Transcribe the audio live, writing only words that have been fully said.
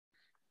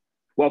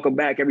Welcome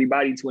back,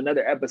 everybody, to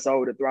another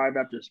episode of Thrive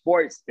After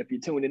Sports. If you're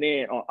tuning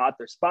in on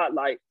Author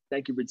Spotlight,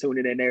 thank you for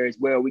tuning in there as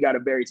well. We got a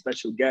very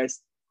special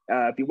guest.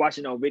 If you're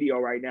watching on video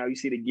right now, you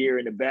see the gear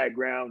in the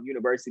background,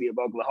 University of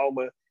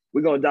Oklahoma.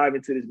 We're going to dive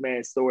into this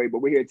man's story,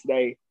 but we're here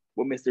today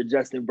with Mr.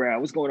 Justin Brown.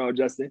 What's going on,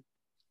 Justin?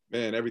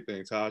 Man,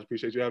 everything, Taj.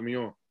 Appreciate you having me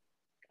on.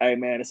 Hey,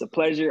 man, it's a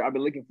pleasure. I've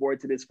been looking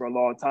forward to this for a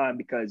long time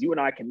because you and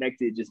I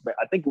connected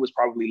I think it was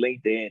probably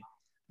LinkedIn.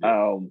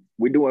 Yeah.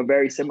 We're doing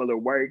very similar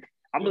work.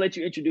 I'm going to let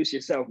you introduce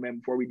yourself, man,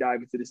 before we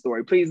dive into the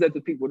story. Please let the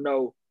people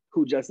know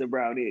who Justin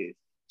Brown is.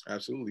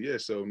 Absolutely, yeah.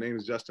 So name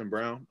is Justin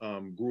Brown.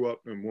 Grew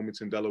up in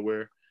Wilmington,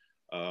 Delaware.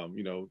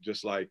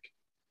 Just like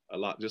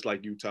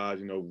you, Taj,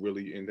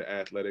 really into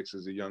athletics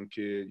as a young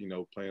kid,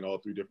 playing all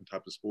three different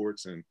types of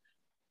sports and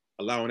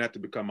allowing that to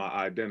become my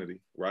identity,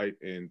 right?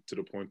 And to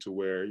the point to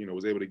where,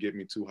 was able to get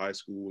me to high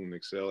school and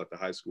excel at the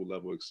high school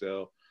level,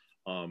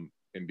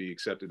 and be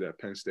accepted at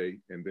Penn State,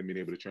 and then being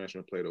able to transfer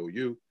and play at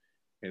OU.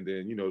 And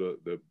then,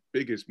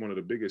 one of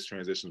the biggest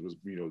transitions was,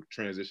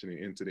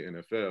 transitioning into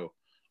the NFL.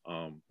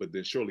 But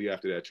then shortly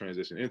after that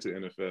transition into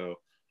the NFL,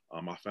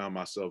 I found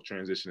myself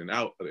transitioning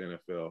out of the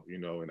NFL,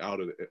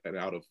 and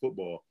out of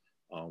football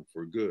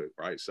for good,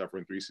 right?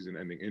 Suffering 3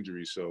 season-ending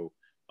injuries. So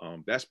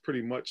that's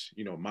pretty much,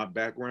 my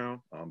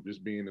background,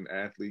 just being an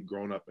athlete,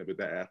 growing up with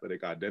that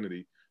athletic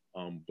identity,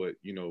 but,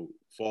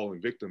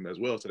 falling victim as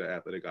well to the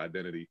athletic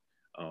identity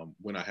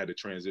when I had to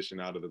transition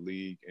out of the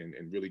league and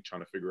really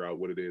trying to figure out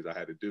what it is I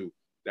had to do.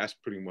 That's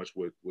pretty much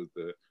what was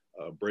the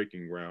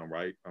breaking ground,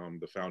 right?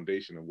 The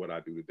foundation of what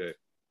I do today.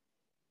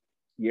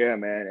 Yeah,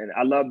 man. And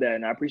I love that.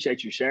 And I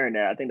appreciate you sharing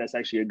that. I think that's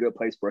actually a good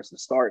place for us to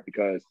start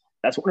because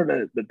that's one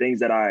of the things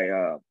that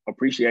I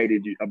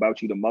appreciated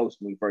about you the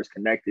most when we first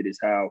connected is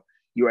how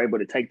you were able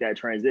to take that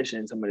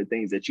transition, some of the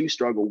things that you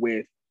struggle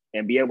with,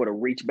 and be able to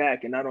reach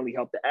back and not only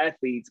help the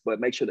athletes, but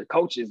make sure the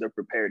coaches are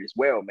prepared as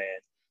well, man.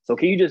 So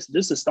can you just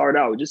to start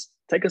out, just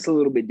take us a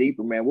little bit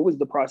deeper, man? What was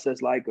the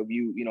process like of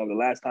you, the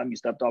last time you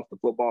stepped off the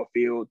football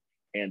field,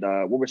 and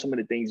what were some of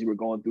the things you were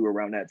going through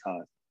around that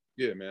time?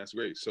 Yeah, man, that's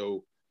great.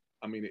 So,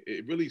 I mean,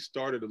 it really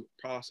started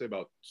probably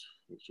about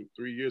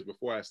 3 years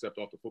before I stepped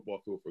off the football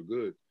field for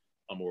good,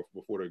 or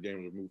before the game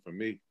was removed from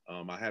me.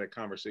 I had a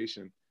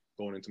conversation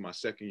going into my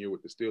second year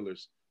with the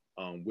Steelers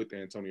with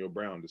Antonio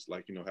Brown, just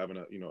like, having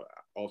a,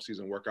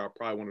 off-season workout,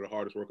 probably one of the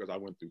hardest workouts I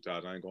went through,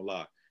 Taj, I ain't gonna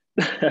lie.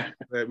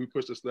 We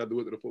pushed the sled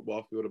to the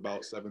football field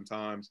about 7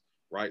 times,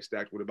 right?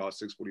 Stacked with about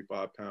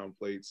 645-pound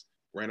plates,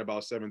 ran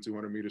about 7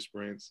 200-meter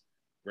sprints,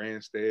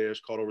 ran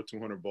stairs, caught over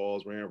 200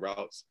 balls, ran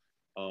routes.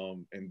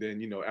 And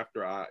then,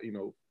 after I,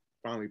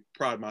 finally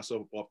pried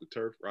myself off the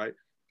turf, right?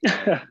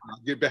 I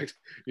get back,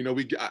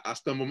 I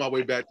stumble my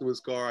way back to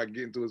his car. I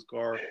get into his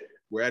car.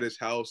 We're at his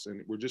house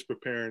and we're just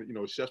preparing,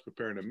 chef's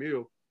preparing a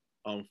meal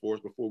for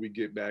us before we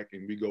get back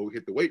and we go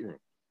hit the weight room,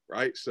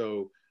 right?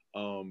 So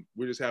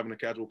we're just having a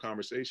casual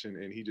conversation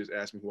and he just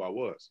asked me who I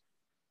was.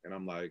 And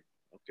I'm like,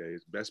 okay,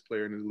 it's best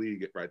player in the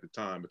league at the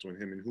time between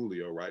him and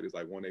Julio, right? It's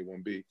like 1A,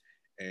 1B.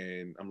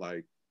 And I'm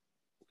like,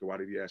 okay, why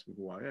did he ask me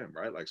who I am,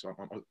 right? Like, so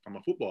I'm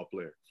a football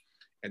player.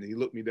 And then he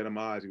looked me dead in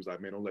my eyes. He was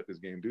like, man, don't let this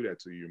game do that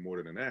to you. You're more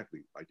than an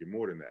athlete. Like, you're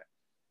more than that.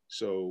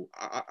 So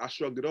I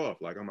shrugged it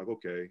off. Like, I'm like,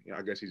 okay,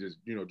 I guess he's just,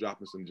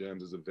 dropping some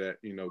gems as a vet,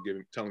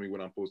 telling me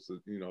what I'm supposed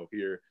to,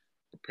 hear,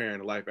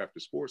 preparing a life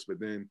after sports. But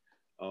then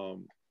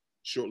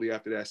shortly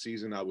after that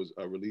season, I was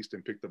released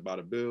and picked up by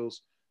the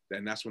Bills.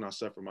 Then that's when I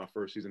suffered my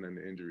first season in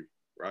the injury,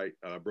 right?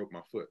 Broke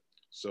my foot.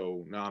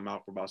 So now I'm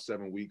out for about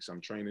 7 weeks.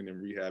 I'm training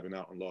and rehabbing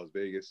out in Las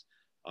Vegas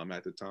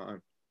at the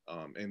time.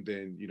 And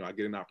then, I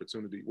get an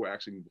opportunity. Well,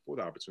 actually, before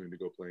the opportunity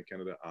to go play in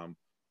Canada, I'm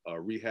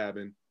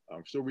rehabbing.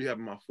 I'm still rehabbing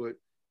my foot.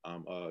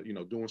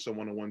 Doing some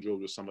one-on-one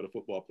drills with some of the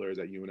football players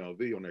at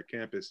UNLV on their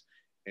campus.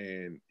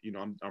 And,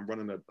 I'm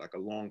running a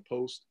long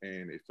post,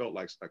 and it felt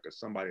like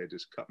somebody had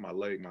just cut my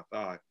leg, my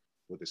thigh,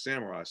 with a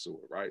samurai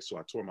sword, right? So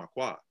I tore my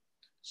quad.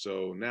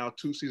 So now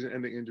 2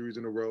 season-ending injuries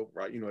in a row,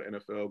 right?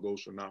 NFL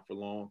goes for not for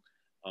long.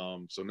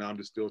 So now I'm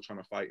just still trying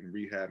to fight and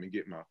rehab and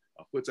get my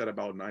foot's at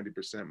about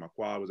 90%. My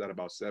quad was at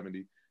about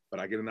 70, but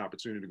I get an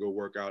opportunity to go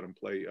work out and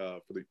play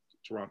for the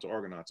Toronto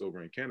Argonauts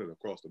over in Canada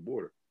across the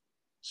border.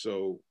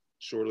 So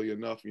shortly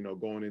enough,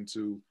 going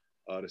into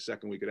the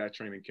second week of that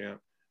training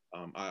camp,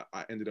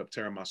 I ended up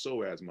tearing my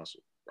psoas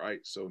muscle,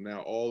 right? So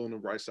now all on the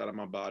right side of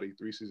my body,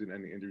 3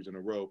 season-ending injuries in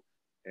a row.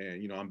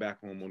 And, I'm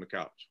back home on the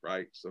couch,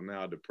 right? So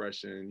now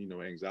depression,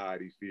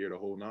 anxiety, fear, the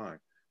whole nine.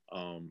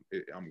 I'm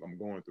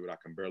going through it. I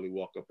can barely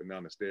walk up and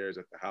down the stairs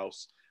at the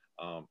house.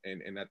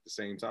 And at the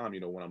same time,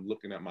 when I'm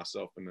looking at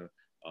myself in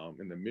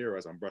the mirror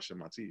as I'm brushing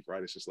my teeth,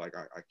 right? It's just like,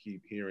 I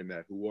keep hearing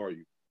that, who are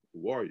you?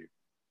 Who are you?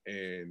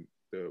 And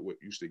what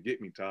used to get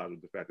me, Todd,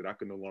 was the fact that I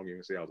could no longer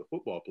even say I was a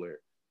football player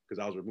because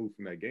I was removed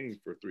from that game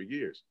for 3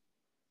 years.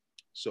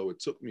 So it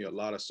took me a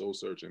lot of soul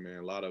searching, man,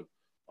 a lot of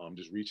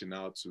just reaching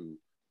out to,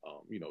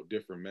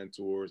 different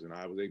mentors. And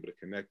I was able to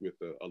connect with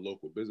a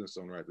local business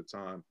owner at the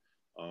time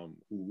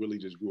who really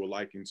just grew a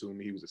liking to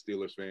me. He was a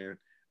Steelers fan.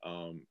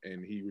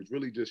 And he was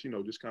really just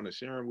kind of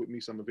sharing with me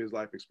some of his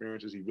life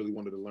experiences. He really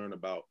wanted to learn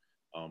about,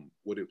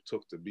 what it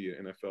took to be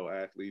an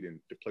NFL athlete and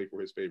to play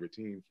for his favorite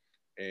team.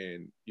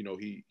 And, you know,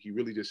 he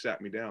really just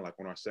sat me down, like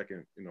on our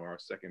second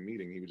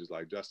meeting. He was just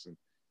like, Justin,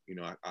 you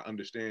know, I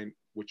understand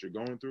what you're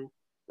going through,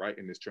 right,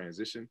 in this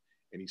transition.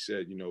 And he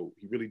said, you know,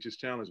 he really just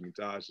challenged me,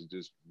 Taj, to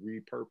just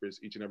repurpose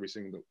each and every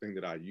single thing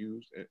that I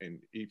used and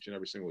each and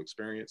every single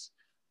experience,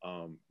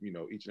 you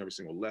know, each and every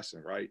single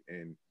lesson, right?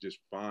 And just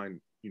find,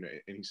 you know,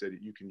 and he said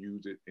that you can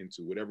use it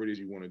into whatever it is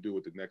you want to do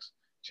with the next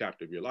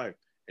chapter of your life,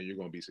 and you're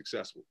going to be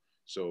successful.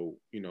 So,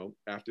 you know,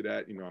 after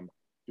that, you know, I'm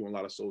doing a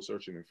lot of soul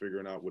searching and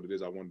figuring out what it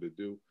is I wanted to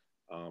do.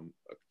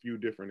 A few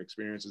different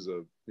experiences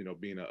of, you know,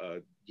 being a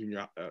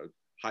junior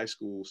high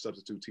school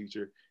substitute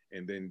teacher,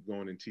 and then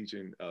going and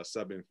teaching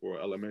subbing for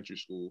elementary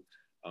school,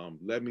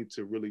 led me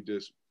to really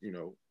just, you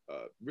know,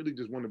 really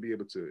just want to be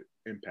able to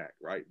impact,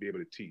 right? Be able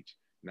to teach.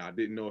 Now, I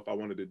didn't know if I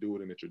wanted to do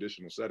it in a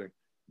traditional setting,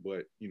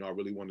 but, you know, I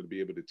really wanted to be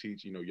able to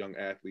teach, you know, young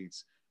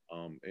athletes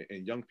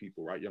and young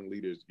people, right? Young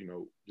leaders, you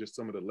know, just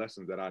some of the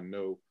lessons that I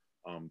know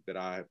that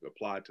I have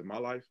applied to my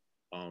life,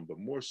 but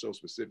more so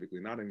specifically,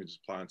 not even just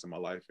applying to my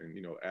life and,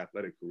 you know,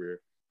 athletic career,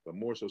 but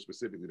more so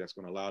specifically that's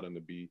going to allow them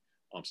to be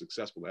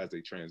successful as they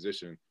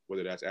transition,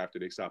 whether that's after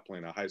they stop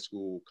playing at high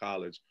school,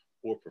 college,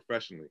 or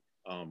professionally,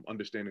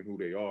 understanding who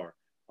they are,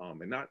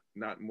 and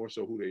not more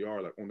so who they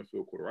are like on the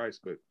field, court, or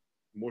ice, but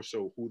more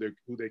so who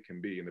they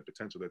can be and the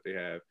potential that they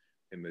have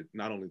in the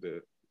not only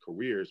the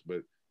careers,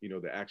 but, you know,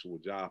 the actual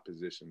job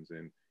positions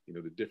and, you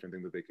know, the different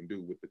things that they can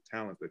do with the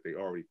talents that they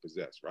already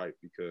possess, right?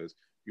 Because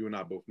you and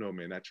I both know,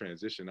 man, that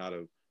transition out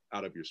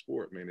of your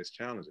sport, man, it's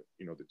challenging.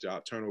 You know, the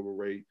job turnover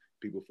rate,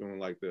 people feeling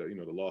like the, you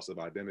know, the loss of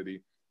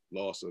identity,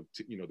 loss of,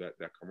 you know,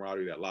 that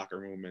camaraderie, that locker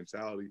room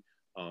mentality,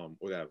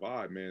 or that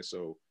vibe, man.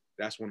 So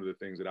that's one of the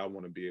things that I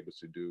want to be able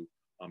to do,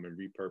 and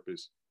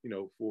repurpose, you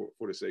know,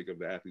 for the sake of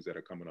the athletes that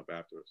are coming up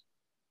after us.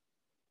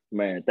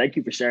 Man, thank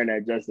you for sharing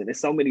that, Justin. There's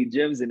so many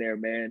gems in there,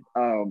 man.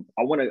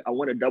 I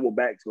want to double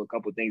back to a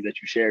couple of things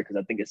that you shared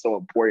because I think it's so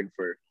important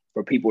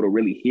for people to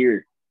really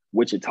hear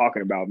what you're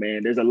talking about,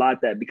 man. There's a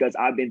lot that, because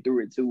I've been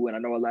through it too, and I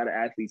know a lot of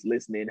athletes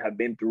listening have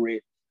been through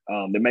it.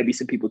 There may be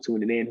some people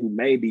tuning in who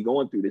may be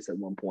going through this at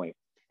one point.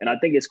 And I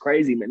think it's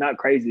crazy, man, not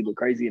crazy, but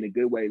crazy in a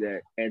good way,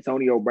 that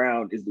Antonio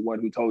Brown is the one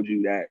who told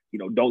you that, you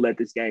know, don't let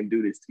this game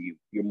do this to you.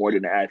 You're more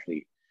than an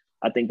athlete.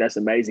 I think that's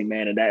amazing,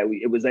 man. And that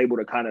it was able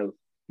to kind of,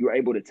 you were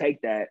able to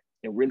take that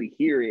and really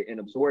hear it and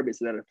absorb it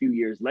so that a few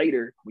years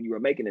later, when you were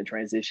making the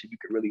transition, you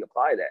could really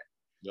apply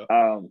that.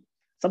 Yep.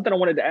 Something I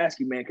wanted to ask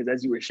you, man, because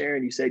as you were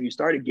sharing, you said you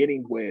started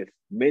getting with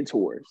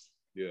mentors.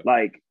 Yeah.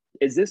 Like,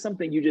 is this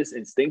something you just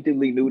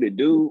instinctively knew to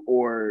do,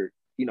 or,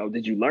 you know,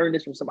 did you learn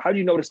this from somebody? How do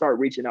you know to start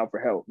reaching out for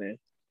help, man?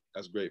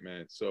 That's great,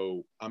 man.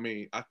 So, I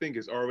mean, I think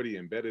it's already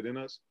embedded in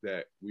us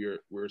that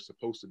we're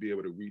supposed to be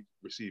able to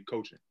receive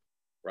coaching,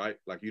 right?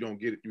 Like we don't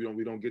get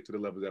to the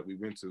level that we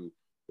went to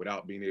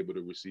without being able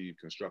to receive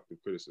constructive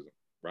criticism,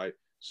 right?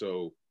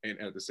 So, and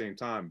at the same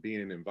time,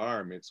 being in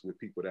environments with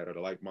people that are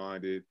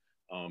like-minded,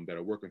 that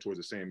are working towards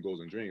the same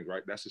goals and dreams,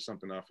 right? That's just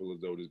something I feel as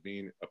though just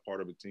being a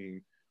part of a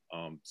team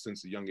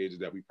since the young ages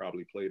that we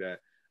probably played at,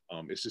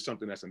 it's just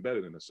something that's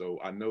embedded in us. So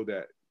I know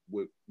that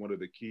with one of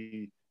the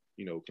key,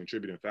 you know,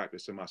 contributing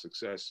factors to my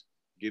success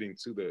getting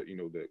to the, you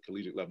know, the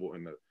collegiate level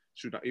and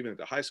even at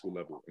the high school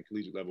level and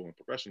collegiate level and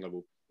professional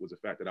level was the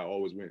fact that I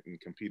always went and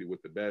competed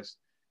with the best,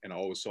 and I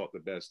always sought the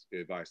best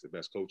advice, the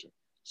best coaching.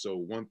 So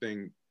one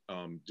thing,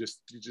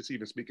 just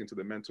even speaking to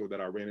the mentor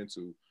that I ran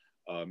into,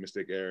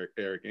 Mr.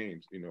 Eric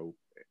Ames, you know,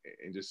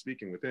 and just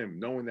speaking with him,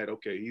 knowing that,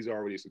 okay, he's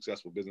already a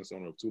successful business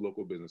owner of 2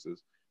 local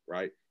businesses,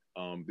 right?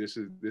 This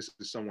is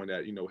someone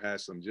that, you know,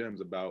 has some gems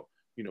about,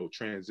 you know,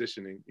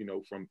 transitioning, you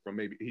know, from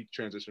maybe he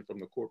transitioned from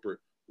the corporate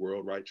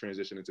world, right?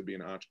 Transitioning to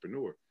being an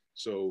entrepreneur.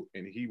 So,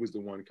 and he was the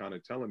one kind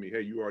of telling me,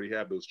 hey, you already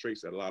have those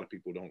traits that a lot of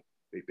people don't,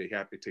 they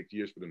have to take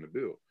years for them to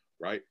build,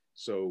 right?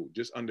 So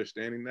just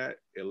understanding that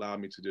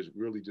allowed me to just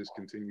really just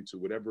continue to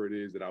whatever it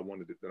is that I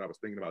wanted to, that I was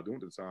thinking about doing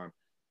at the time,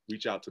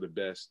 reach out to the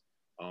best,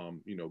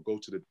 you know, go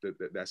to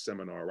that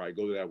seminar, right?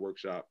 Go to that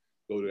workshop,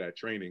 go to that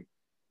training,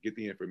 get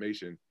the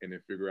information, and then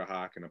figure out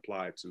how I can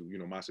apply it to, you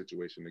know, my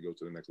situation to go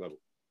to the next level.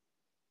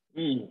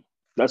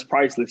 That's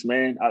priceless,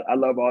 man. I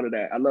love all of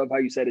that. I love how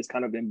you said it's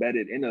kind of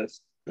embedded in us.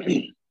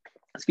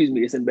 Excuse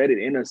me. It's embedded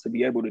in us to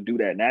be able to do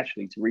that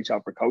naturally, to reach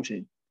out for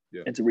coaching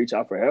and to reach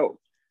out for help.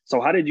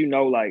 So how did you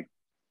know, like,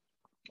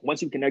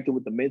 once you connected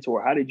with the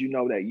mentor, how did you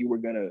know that you were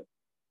going to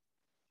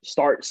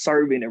start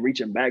serving and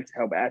reaching back to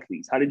help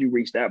athletes? How did you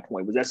reach that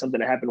point? Was that something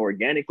that happened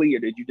organically, or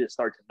did you just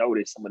start to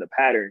notice some of the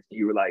patterns and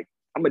you were like,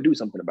 I'm going to do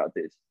something about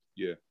this?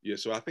 Yeah.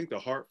 So I think the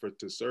heart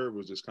to serve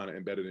was just kind of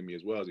embedded in me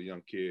as well as a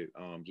young kid.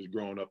 Just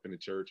growing up in the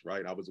church,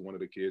 right? I was one of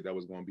the kids that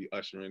was going to be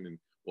ushering and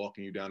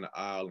walking you down the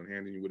aisle and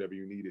handing you whatever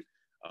you needed.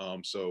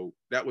 So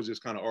that was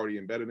just kind of already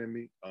embedded in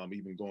me.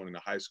 Even going into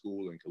high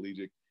school and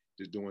collegiate,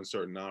 just doing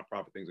certain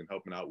nonprofit things and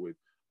helping out with,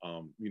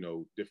 you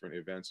know, different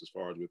events as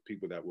far as with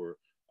people that were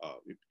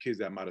kids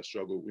that might have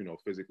struggled, you know,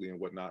 physically and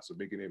whatnot. So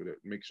being able to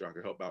make sure I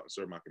could help out and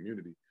serve my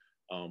community.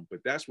 But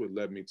that's what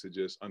led me to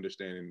just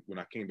understanding when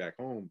I came back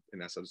home in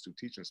that substitute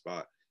teaching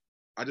spot,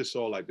 I just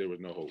saw like there was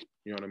no hope.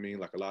 You know what I mean?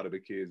 Like a lot of the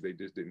kids, they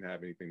just didn't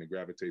have anything to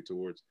gravitate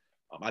towards.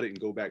 I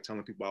didn't go back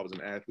telling people I was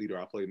an athlete or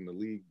I played in the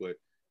league, but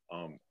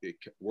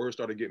word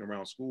started getting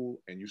around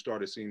school, and you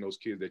started seeing those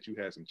kids that you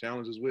had some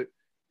challenges with.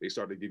 They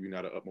started to give you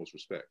now the utmost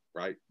respect,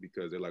 right?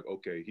 Because they're like,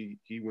 okay,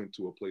 he went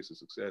to a place of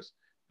success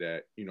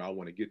that, you know, I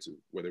want to get to,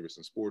 whether it's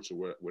in sports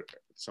or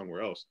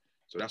somewhere else.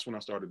 So that's when I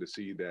started to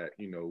see that,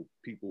 you know,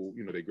 people,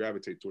 you know, they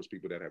gravitate towards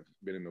people that have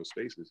been in those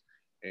spaces.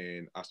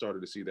 And I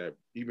started to see that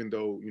even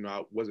though, you know,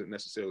 I wasn't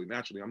necessarily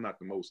naturally, I'm not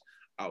the most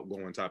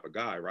outgoing type of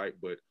guy, right?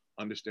 But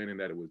understanding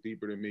that it was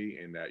deeper than me,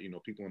 and that, you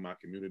know, people in my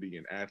community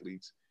and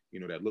athletes, you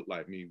know, that looked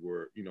like me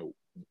were, you know,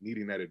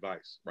 needing that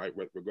advice, right?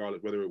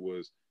 Regardless, whether it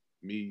was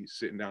me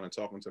sitting down and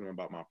talking to them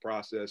about my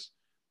process,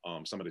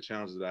 some of the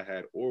challenges that I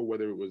had, or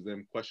whether it was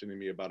them questioning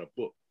me about a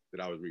book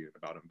that I was reading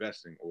about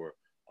investing, or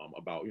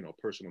about, you know,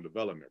 personal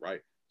development, right?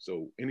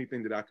 So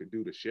anything that I could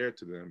do to share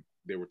to them,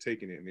 they were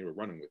taking it and they were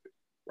running with it,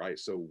 right?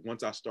 So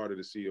once I started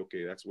to see,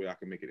 okay, that's where I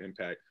can make an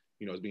impact,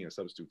 you know, as being a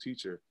substitute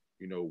teacher,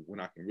 you know, when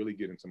I can really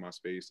get into my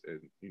space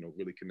and, you know,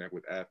 really connect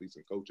with athletes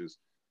and coaches,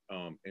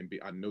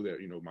 I know that,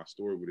 you know, my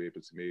story would be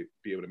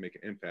able to make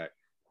an impact,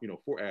 you know,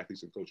 for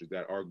athletes and coaches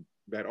that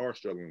are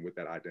struggling with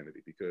that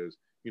identity. Because,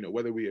 you know,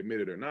 whether we admit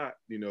it or not,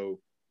 you know,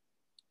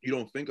 you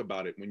don't think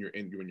about it when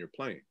you're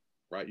playing,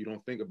 right? You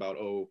don't think about,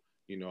 oh,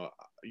 you know,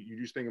 you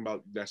just think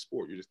about that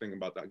sport. You're just thinking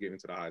about that getting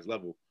to the highest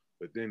level.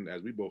 But then,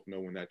 as we both know,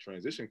 when that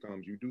transition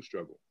comes, you do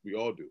struggle. We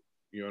all do.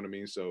 You know what I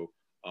mean? So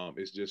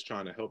it's just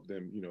trying to help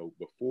them, you know,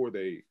 before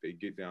they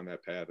get down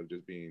that path of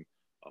just being,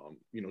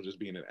 you know, just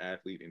being an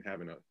athlete and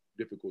having a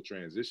difficult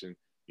transition,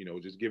 you know,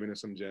 just giving them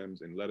some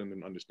gems and letting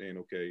them understand,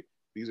 okay,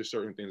 these are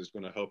certain things that's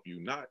going to help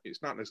you.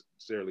 It's not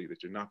necessarily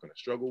that you're not going to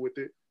struggle with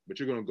it, but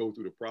you're going to go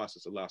through the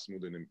process a lot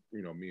smoother than,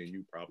 you know, me and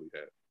you probably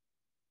have.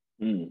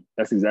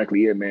 That's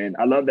exactly it, man.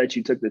 I love that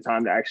you took the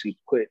time to actually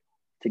put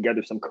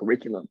together some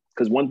curriculum.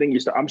 Because one thing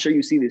I'm sure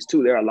you see this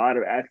too. There are a lot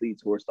of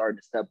athletes who are starting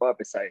to step up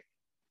and say,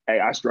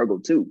 hey, I struggle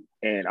too,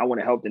 and I want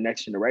to help the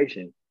next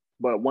generation.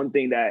 But one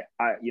thing that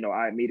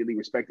I immediately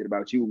respected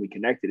about you when we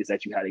connected is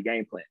that you had a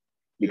game plan,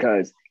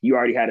 because you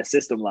already had a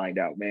system lined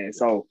out, man.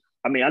 So,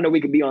 I mean, I know we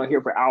could be on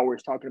here for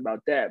hours talking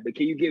about that, but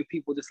can you give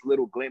people just a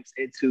little glimpse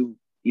into,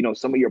 you know,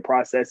 some of your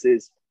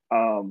processes?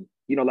 You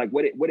know, like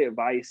what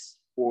advice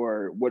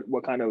or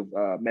what kind of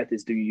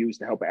methods do you use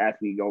to help an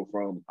athlete go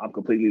from I'm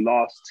completely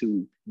lost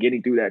to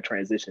getting through that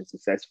transition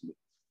successfully?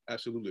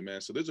 Absolutely,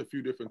 man. So there's a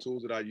few different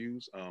tools that I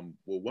use.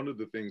 Well, one of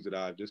the things that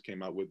I just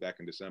came out with back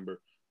in December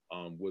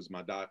was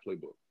my dive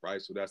playbook,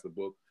 right? So that's the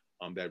book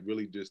that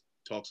really just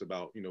talks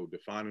about, you know,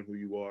 defining who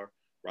you are,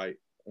 right?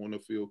 On the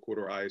field, court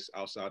or ice,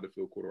 outside the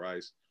field, court or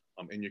ice,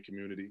 in your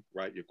community,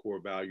 right? Your core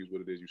values,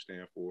 what it is you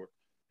stand for,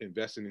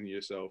 investing in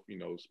yourself, you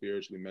know,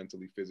 spiritually,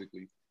 mentally,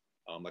 physically.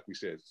 Like we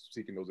said,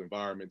 seeking those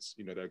environments,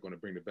 you know, that are going to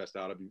bring the best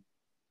out of you.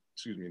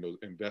 Excuse me, those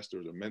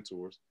investors or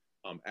mentors.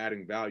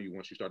 Adding value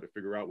once you start to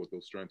figure out what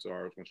those strengths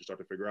are, once you start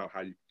to figure out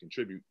how you can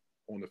contribute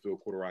on the field,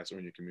 court or ice, or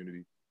in your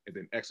community, and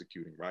then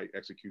executing, right?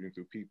 Executing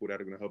through people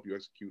that are going to help you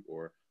execute,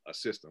 or a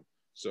system.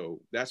 So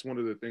that's one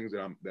of the things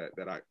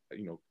that I,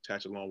 you know,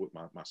 attach along with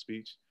my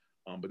speech.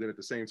 But then at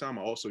the same time,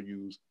 I also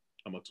use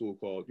a tool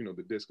called, you know,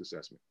 the DISC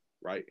assessment,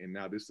 right? And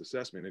now this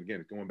assessment, and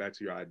again, going back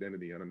to your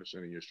identity and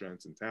understanding your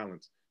strengths and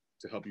talents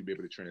to help you be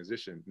able to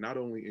transition not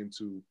only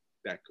into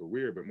that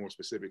career, but more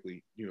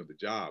specifically, you know, the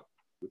job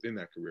within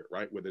that career,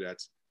 right? Whether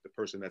that's the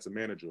person that's a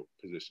manager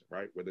position,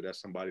 right? Whether that's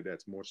somebody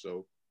that's more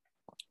so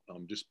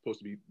just supposed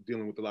to be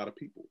dealing with a lot of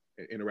people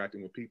and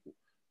interacting with people.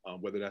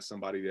 Whether that's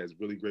somebody that's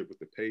really great with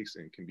the pace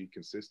and can be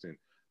consistent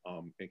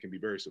and can be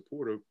very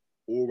supportive,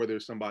 or whether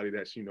it's somebody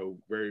that's, you know,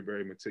 very,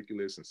 very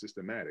meticulous and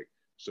systematic.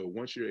 So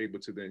once you're able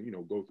to then, you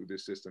know, go through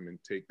this system and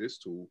take this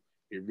tool,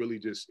 it really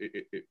just,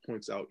 it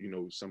points out, you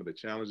know, some of the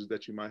challenges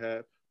that you might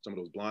have, some of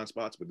those blind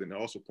spots, but then it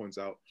also points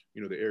out,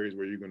 you know, the areas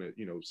where you're going to,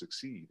 you know,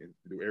 succeed, and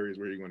the areas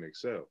where you're going to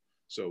excel.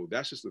 So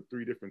that's just the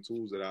 3 different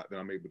tools that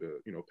I'm able to,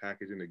 you know,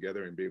 package in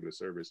together and be able to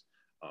service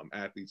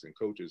athletes and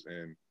coaches.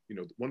 And, you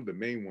know, one of the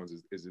main ones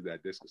is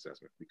that DISC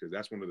assessment, because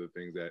that's one of the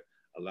things that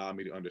allowed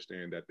me to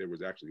understand that there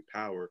was actually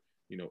power,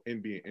 you know,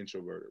 in being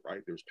introverted,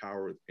 right? There's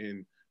power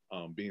in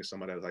being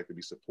somebody that like to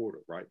be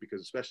supportive, right?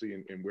 Because especially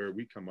in where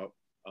we come up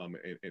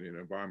in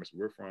environments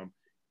we're from,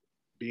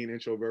 being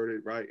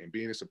introverted, right, and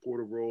being a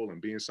supportive role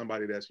and being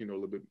somebody that's, you know, a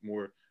little bit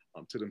more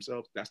to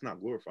themselves, that's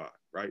not glorified,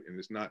 right?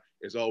 And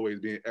it's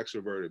always being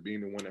extroverted, being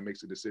the one that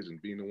makes the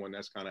decisions, being the one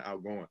that's kind of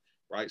outgoing,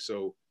 right?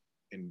 So,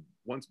 and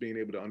once being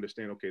able to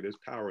understand, okay, there's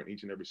power in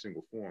each and every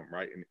single form,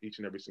 right, in each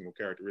and every single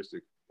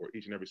characteristic or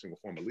each and every single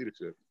form of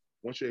leadership,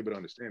 once you're able to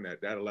understand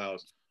that, that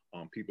allows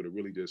people to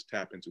really just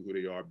tap into who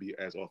they are, be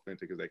as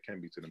authentic as they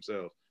can be to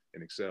themselves,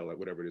 and excel at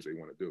whatever it is they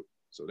want to do.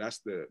 So that's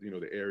the, you know,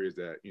 the areas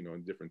that, you know,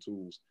 in different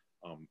tools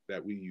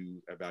that we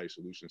use at Value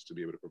Solutions to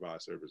be able to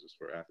provide services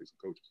for athletes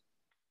and coaches.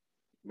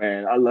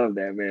 Man, I love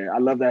that, man. I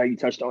love that how you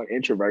touched on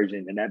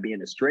introversion and that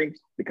being a strength,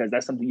 because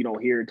that's something you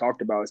don't hear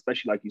talked about,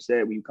 especially like you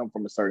said, when you come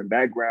from a certain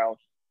background,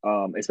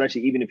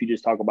 especially even if you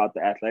just talk about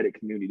the athletic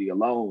community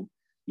alone,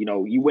 you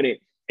know, you wouldn't,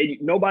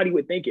 and nobody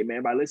would think it,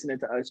 man. By listening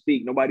to us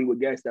speak, nobody would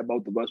guess that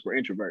both of us were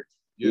introverts.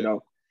 You Yeah.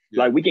 know,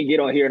 Yeah. like we can get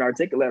on here and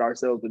articulate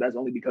ourselves, but that's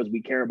only because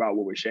we care about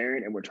what we're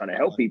sharing and we're trying to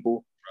help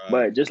people. Right.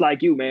 But just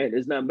like you, man,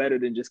 there's nothing better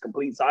than just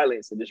complete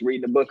silence and just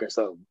reading a book or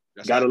something.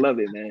 Gotta love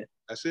it, man.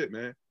 That's it,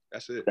 man.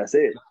 That's it. That's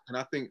it. And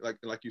I think,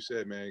 like you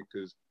said, man,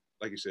 because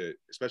like you said,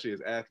 especially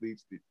as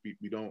athletes,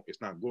 we don't.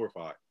 It's not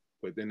glorified.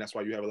 But then that's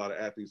why you have a lot of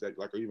athletes that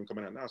like are even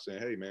coming out now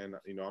saying, "Hey, man,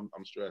 you know,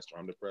 I'm stressed, or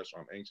I'm depressed, or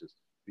I'm anxious,"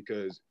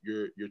 because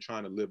you're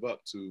trying to live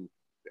up to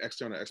the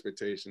external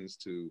expectations,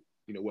 to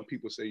what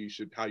people say you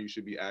should, how you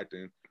should be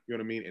acting. You know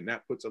what I mean? And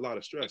that puts a lot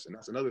of stress. And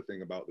that's another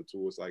thing about the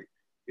tool. It's like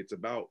it's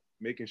about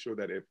making sure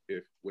that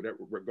if whatever,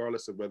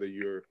 regardless of whether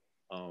you're,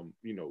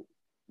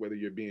 whether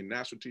you're being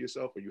natural to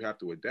yourself or you have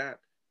to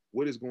adapt,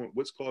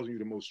 what's causing you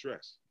the most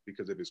stress?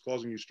 Because if it's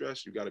causing you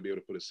stress, you got to be able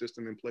to put a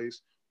system in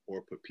place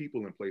or put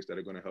people in place that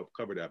are going to help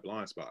cover that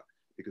blind spot.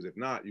 Because if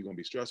not, you're going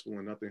to be stressful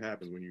and nothing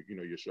happens when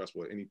you're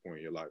stressful at any point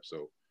in your life.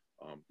 So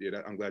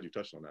I'm glad you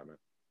touched on that, man.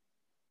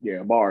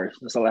 Yeah, bars.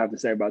 That's all I have to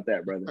say about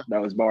that, brother.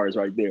 That was bars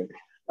right there.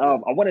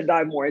 I want to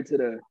dive more into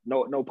the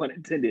no pun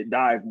intended,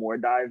 dive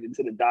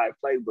into the dive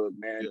playbook,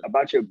 man.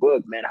 About your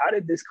book, man. How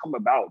did this come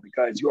about?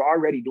 Because you're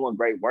already doing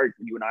great work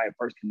when you and I had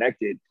first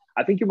connected.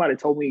 I think you might have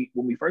told me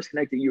when we first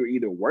connected, you were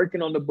either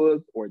working on the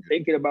book or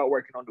thinking about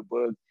working on the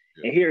book.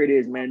 Yeah. And here it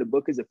is, man. The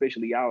book is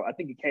officially out. I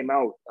think it came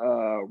out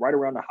right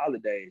around the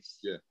holidays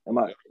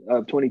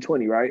of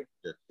 2020, right?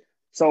 Yeah.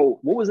 So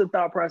what was the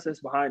thought process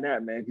behind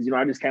that, man? Because,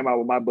 I just came out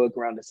with my book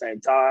around the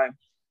same time.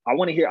 I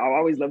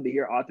always love to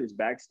hear authors'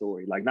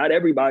 backstory. Like, not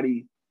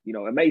everybody,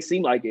 it may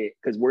seem like it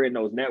because we're in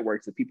those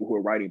networks of people who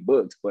are writing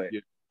books, but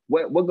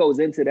what goes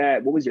into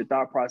that? What was your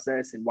thought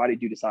process, and why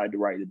did you decide to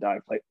write the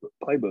Dive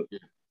Playbook? Yeah,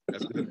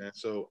 that's good, man.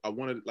 So I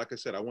wanted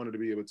to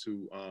be able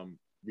to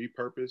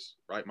repurpose,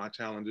 right, my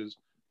challenges,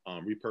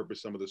 repurpose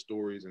some of the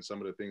stories and some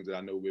of the things that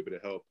I know will be able to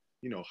help,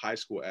 high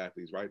school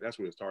athletes, right? That's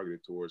what it's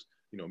targeted towards,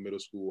 middle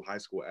school, high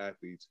school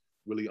athletes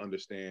really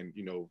understand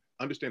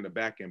the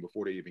back end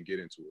before they even get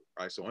into it,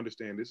 right? So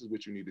understand this is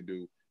what you need to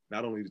do,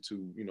 not only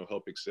to,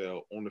 help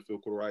excel on the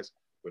field court ice,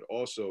 but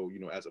also,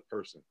 as a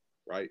person,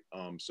 right?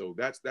 So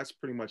that's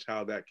pretty much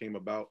how that came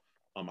about.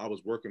 I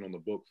was working on the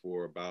book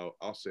for about,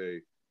 I'll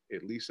say,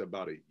 at least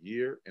about a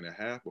year and a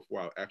half before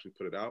I actually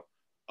put it out.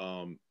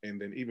 And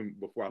then even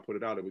before I put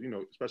it out, it was,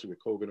 especially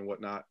with COVID and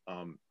whatnot,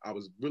 I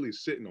was really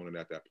sitting on it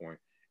at that point.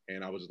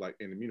 And I was like,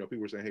 and people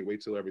were saying, hey,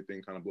 wait till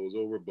everything kind of blows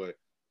over. But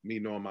me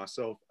knowing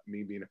myself,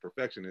 me being a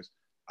perfectionist,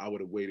 I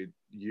would have waited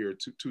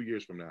two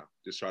years from now,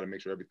 just try to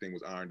make sure everything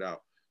was ironed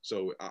out.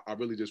 So I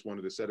really just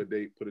wanted to set a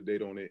date, put a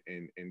date on it,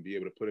 and be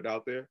able to put it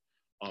out there,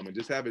 and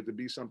just have it to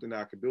be something that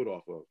I could build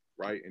off of,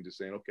 right? And just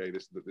saying, okay,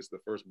 this is the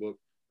first book,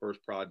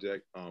 first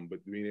project,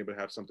 but being able to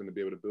have something to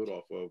be able to build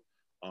off of,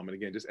 and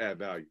again, just add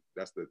value.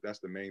 That's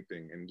the main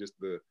thing, and just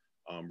the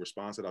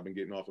response that I've been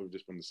getting off of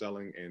just from the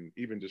selling, and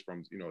even just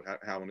from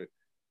having it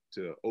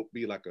to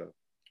be like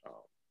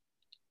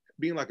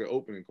being like an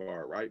opening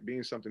card, right?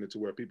 Being something to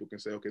where people can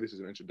say, okay, this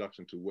is an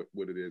introduction to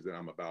what it is that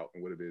I'm about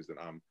and what it is that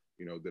I'm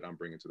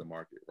bringing to the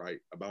market, right?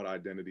 About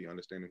identity,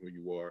 understanding who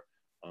you are,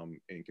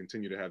 and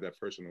continue to have that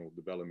personal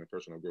development,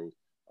 personal growth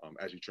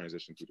as you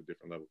transition through the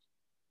different levels.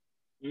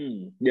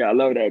 Yeah, I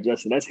love that,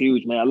 Justin. That's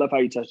huge, man. I love how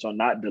you touched on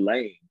not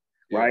delaying,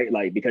 right?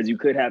 Like, because you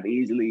could have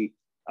easily,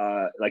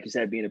 like you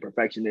said, being a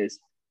perfectionist,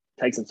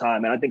 take some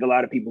time. And I think a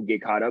lot of people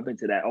get caught up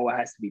into that. Oh, it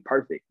has to be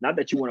perfect. Not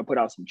that you want to put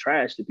out some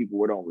trash to people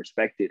who don't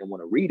respect it and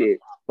want to read it,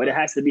 but it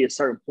has to be a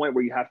certain point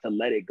where you have to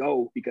let it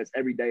go, because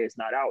every day it's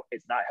not out.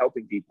 It's not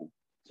helping people.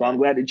 So I'm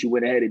glad that you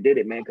went ahead and did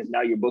it, man, because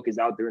now your book is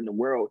out there in the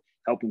world,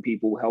 helping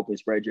people, helping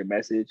spread your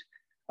message.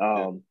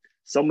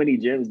 So many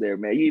gems there,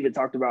 man. You even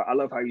talked about, I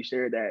love how you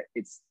shared that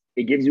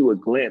it gives you a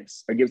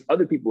glimpse, or gives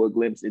other people a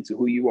glimpse into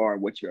who you are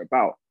and what you're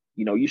about.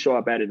 You show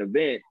up at an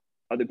event,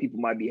 other people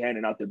might be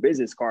handing out their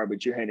business card,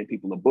 but you're handing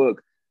people a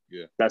book.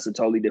 Yeah. That's a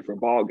totally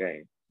different ball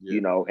game,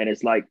 and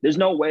it's like, there's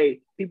no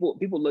way people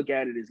look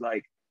at it as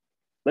like,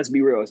 let's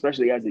be real,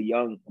 especially as a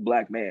young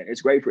Black man,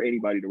 it's great for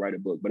anybody to write a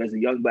book, but as a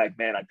young Black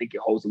man, I think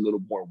it holds a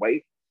little more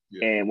weight.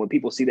 Yeah. And when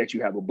people see that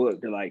you have a book,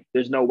 they're like,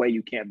 there's no way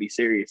you can't be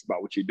serious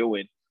about what you're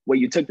doing. Well,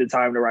 you took the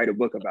time to write a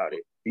book about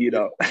it,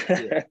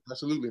 Yeah,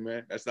 absolutely,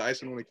 man. That's the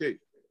icing on the cake.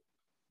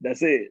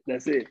 That's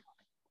it.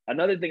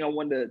 Another thing I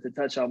wanted to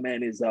touch on,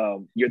 man, is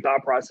your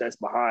thought process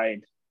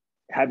behind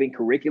having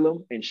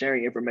curriculum and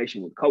sharing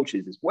information with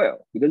coaches as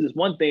well. Because it's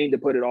one thing to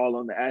put it all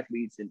on the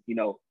athletes and,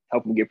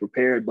 help them get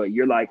prepared, but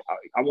you're like,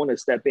 I want to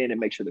step in and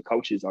make sure the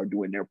coaches are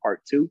doing their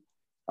part too.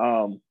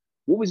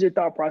 What was your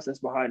thought process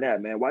behind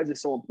that, man? Why is it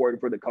so important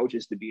for the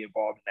coaches to be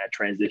involved in that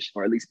transition,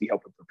 or at least be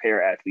helping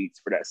prepare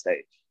athletes for that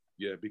stage?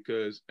 Yeah,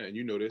 because, and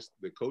you notice,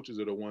 the coaches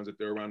are the ones that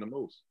they're around the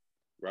most,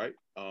 right?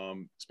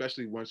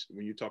 Especially when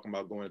you're talking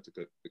about going into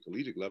the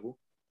collegiate level,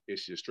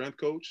 it's your strength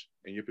coach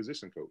and your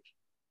position coach.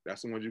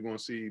 That's the ones you're going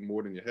to see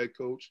more than your head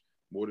coach,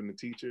 more than the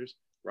teachers,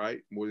 right?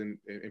 More than,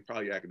 and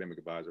probably your academic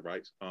advisor,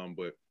 right?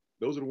 But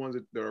those are the ones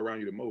that are around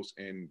you the most,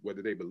 and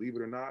whether they believe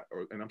it or not,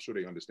 and I'm sure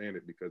they understand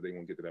it because they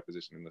won't get to that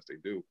position unless they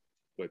do.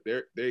 But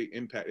they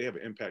have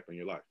an impact on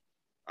your life.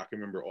 I can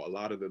remember a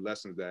lot of the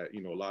lessons that,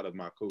 a lot of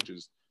my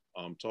coaches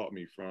taught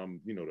me from,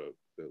 the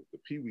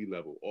Pee-wee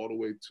level all the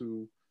way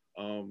to,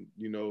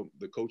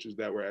 the coaches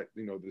that were at,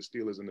 the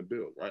Steelers and the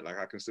Bills, right? Like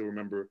I can still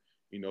remember,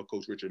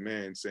 Coach Richard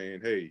Mann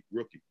saying, hey,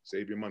 rookie,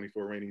 save your money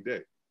for a rainy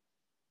day.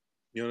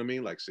 You know what I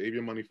mean? Like save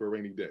your money for a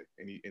rainy day.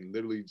 And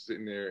literally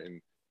sitting there,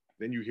 and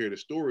then you hear the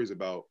stories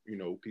about,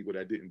 people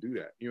that didn't do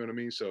that. You know what I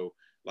mean? So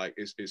like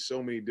it's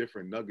so many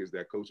different nuggets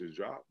that coaches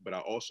drop, but I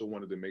also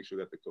wanted to make sure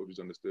that the coaches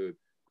understood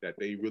that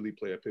they really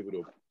play a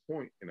pivotal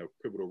point and a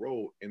pivotal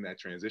role in that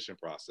transition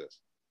process.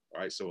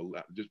 All right. So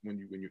just when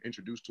you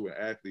introduce to an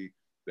athlete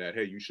that,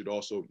 hey, you should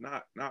also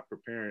not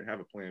prepare and have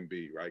a plan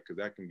B, right? Because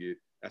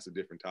that's a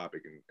different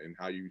topic, and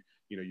how you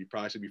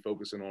probably should be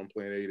focusing on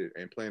plan A,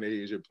 and plan A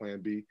is your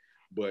plan B.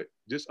 But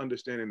just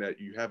understanding that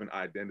you have an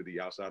identity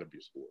outside of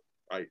your sport,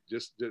 right?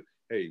 Just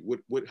hey,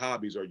 what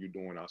hobbies are you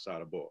doing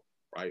outside of ball,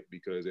 right?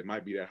 Because it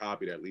might be that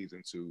hobby that leads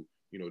into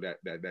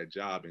that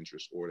job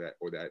interest or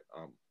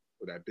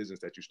that business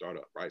that you start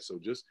up, right? So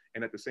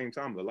and at the same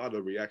time, a lot of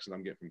the reactions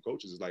I'm getting from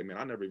coaches is like, man,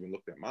 I never even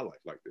looked at my life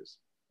like this.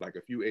 Like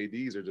a few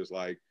ADs are just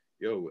like,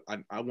 yo,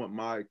 I want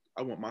my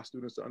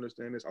students to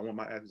understand this. I want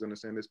my athletes to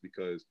understand this,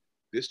 because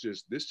this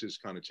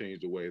just kind of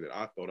changed the way that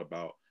I thought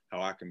about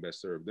how I can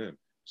best serve them.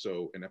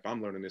 So, and if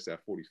I'm learning this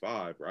at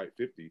 45, right,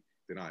 50,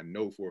 then I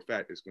know for a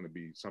fact it's going to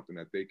be something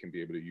that they can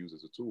be able to use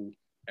as a tool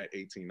at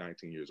 18,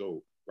 19 years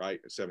old, right?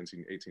 At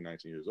 17, 18,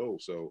 19 years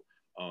old. So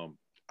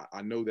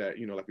I know that,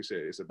 like you said,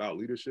 it's about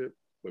leadership,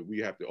 but we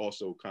have to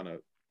also kind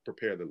of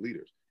prepare the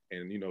leaders.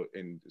 And,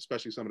 and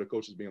especially some of the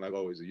coaches being like,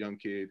 oh, he's a young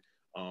kid.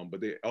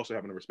 But they also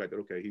having to respect that,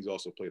 okay, he's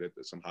also played at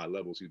some high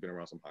levels. He's been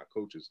around some high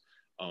coaches.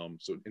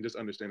 So, and just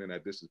understanding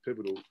that this is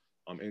pivotal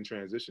in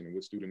transition and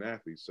with student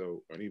athletes.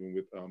 So, and even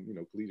with,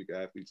 collegiate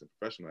athletes and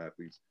professional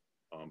athletes,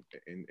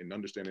 and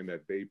understanding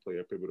that they play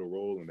a pivotal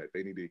role and that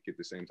they need to get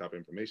the same type of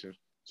information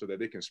so that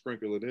they can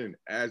sprinkle it in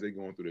as they're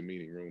going through the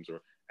meeting rooms, or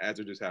as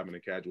they're just having a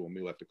casual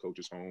meal at the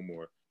coach's home,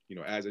 or,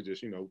 as they're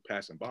just,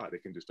 passing by, they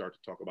can just start to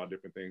talk about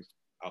different things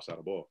outside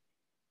of ball.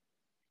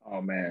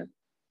 Oh, man.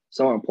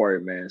 So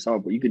important, man. So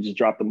important. You could just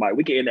drop the mic.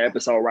 We can end the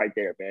episode right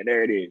there, man.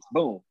 There it is.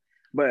 Boom.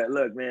 But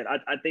look, man,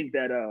 I think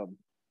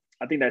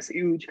that's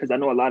huge, because I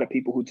know a lot of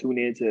people who tune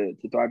in to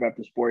Thrive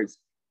After Sports,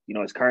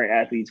 as current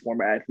athletes,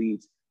 former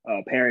athletes,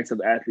 parents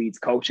of athletes,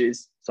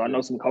 coaches. So I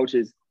know some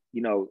coaches,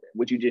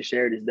 what you just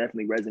shared is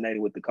definitely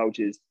resonating with the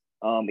coaches.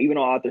 Even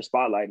on Author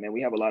Spotlight, man,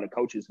 we have a lot of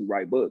coaches who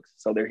write books.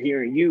 So they're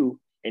hearing you.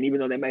 And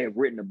even though they may have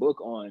written a book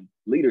on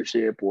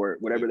leadership or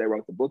whatever they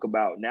wrote the book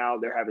about, now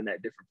they're having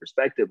that different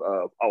perspective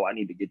of, oh, I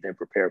need to get them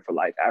prepared for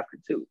life after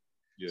too.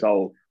 Yeah.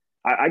 So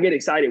I get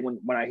excited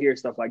when I hear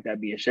stuff like that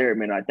being shared,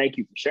 man. I thank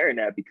you for sharing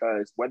that,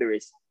 because whether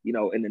it's,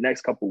 in the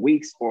next couple of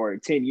weeks or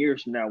 10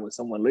 years from now, when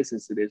someone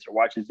listens to this or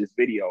watches this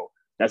video,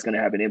 that's going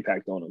to have an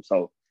impact on them.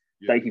 So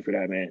thank you for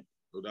that, man.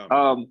 No doubt,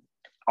 man.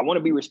 I want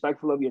to be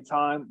respectful of your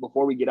time.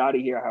 Before we get out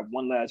of here, I have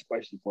one last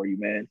question for you,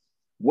 man.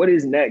 What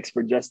is next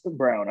for Justin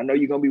Brown? I know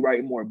you're going to be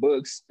writing more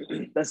books.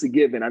 That's a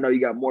given. I know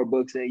you got more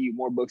books in you.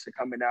 More books are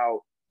coming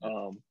out.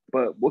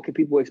 But what can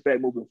people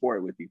expect moving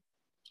forward with you?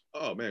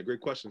 Oh, man,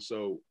 great question.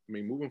 So,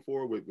 moving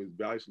forward with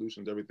Value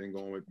Solutions, everything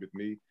going with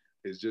me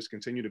is just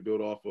continue to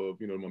build off of,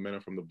 the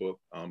momentum from the book,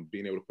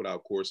 being able to put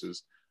out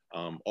courses.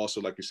 Also,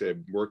 like you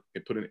said, work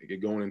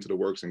and going into the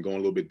works and going a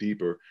little bit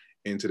deeper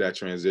into that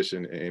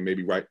transition, and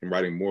maybe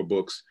writing more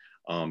books,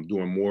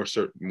 doing more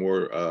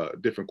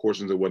different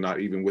courses and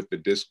whatnot, even with the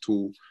DISC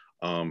tool,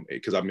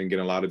 because I've been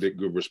getting a lot of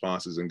good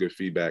responses and good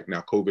feedback.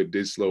 Now, COVID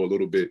did slow a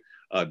little bit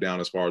down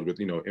as far as with,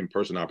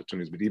 in-person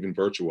opportunities, but even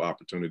virtual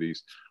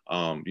opportunities,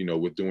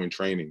 with doing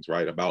trainings,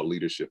 right, about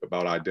leadership,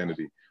 about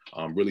identity,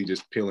 really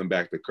just peeling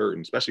back the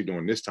curtain, especially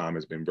during this time,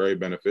 has been very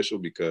beneficial,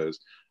 because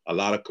a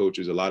lot of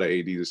coaches, a lot of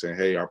ADs are saying,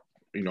 hey,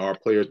 our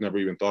players never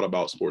even thought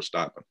about sports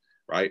stopping,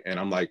 right? And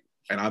I'm like,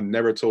 and I've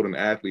never told an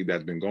athlete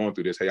that's been going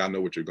through this, hey, I know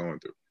what you're going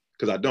through.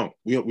 Because I don't.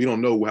 We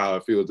don't know how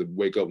it feels to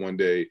wake up one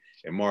day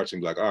in March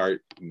and be like, all right,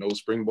 no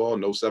spring ball,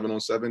 no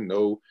 7-on-7,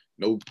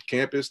 no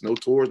campus, no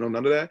tours, no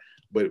none of that.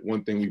 But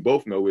one thing we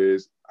both know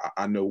is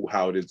I know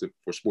how it is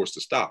for sports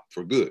to stop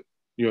for good.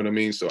 You know what I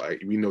mean? So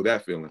we know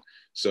that feeling.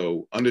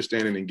 So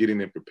understanding and getting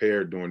them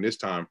prepared during this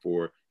time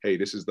for, hey,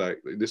 this is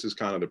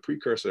kind of the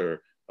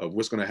precursor of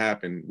what's going to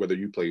happen, whether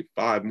you play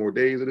 5 more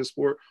days of this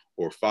sport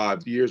or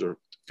 5 years or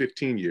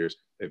 15 years.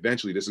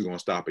 Eventually, this is going to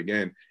stop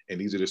again. And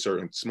these are the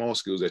certain small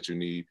skills that you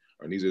need,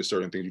 or these are the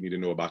certain things you need to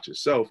know about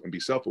yourself and be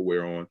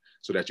self-aware on,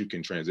 so that you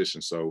can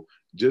transition. So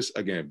just,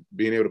 again,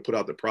 being able to put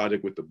out the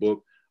project with the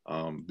book,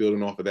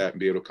 building off of that and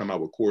be able to come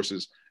out with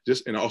courses,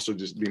 and also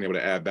just being able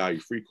to add value,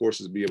 free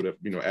courses, be able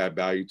to, add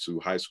value to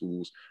high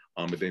schools,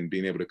 but then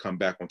being able to come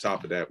back on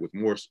top of that with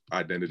more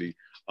identity,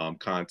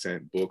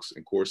 content, books,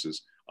 and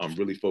courses,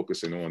 really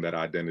focusing on that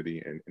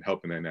identity and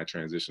helping in that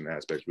transition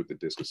aspect with the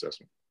DISC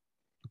assessment.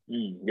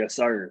 Yes,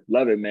 sir.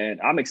 Love it, man.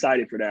 I'm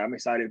excited for that. I'm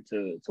excited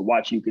to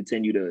watch you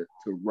continue to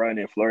run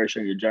and flourish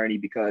on your journey,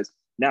 because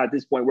now at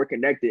this point we're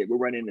connected. We're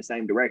running in the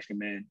same direction,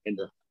 man. And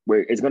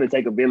where it's going to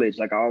take a village,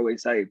 like I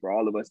always say, for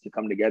all of us to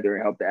come together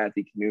and help the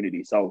athlete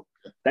community. So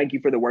thank you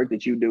for the work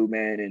that you do,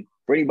 man. And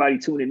for anybody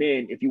tuning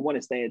in, if you want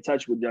to stay in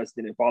touch with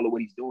Justin and follow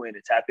what he's doing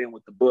and tap in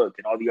with the book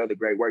and all the other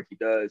great work he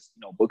does,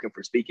 booking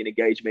for speaking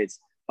engagements,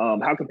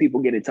 how can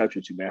people get in touch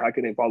with you, man? How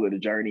can they follow the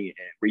journey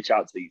and reach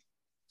out to you?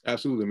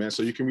 Absolutely, man.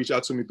 So you can reach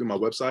out to me through my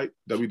website,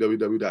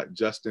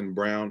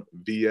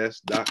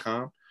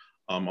 www.justinbrownvs.com.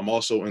 I'm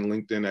also in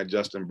LinkedIn at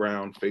Justin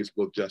Brown,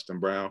 Facebook, Justin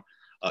Brown,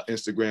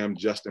 Instagram,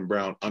 Justin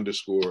Brown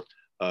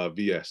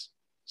 _VS.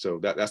 So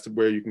that's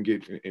where you can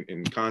get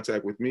in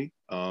contact with me.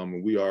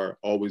 We are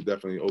always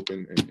definitely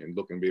open and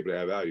looking to be able to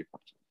add value.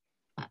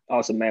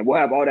 Awesome, man. We'll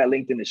have all that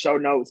linked in the show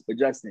notes. But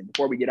Justin,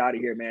 before we get out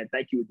of here, man,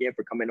 thank you again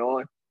for coming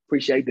on.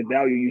 Appreciate the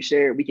value you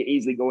shared. We can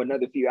easily go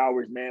another few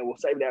hours, man. We'll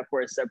save that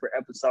for a separate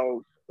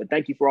episode. But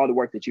thank you for all the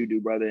work that you do,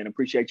 brother, and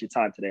appreciate your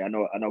time today. I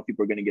know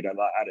people are going to get a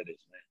lot out of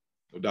this, man.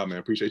 No doubt, man.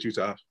 Appreciate you,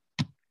 Tosh.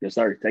 Yes,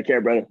 sir. Take care,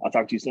 brother. I'll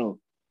talk to you soon.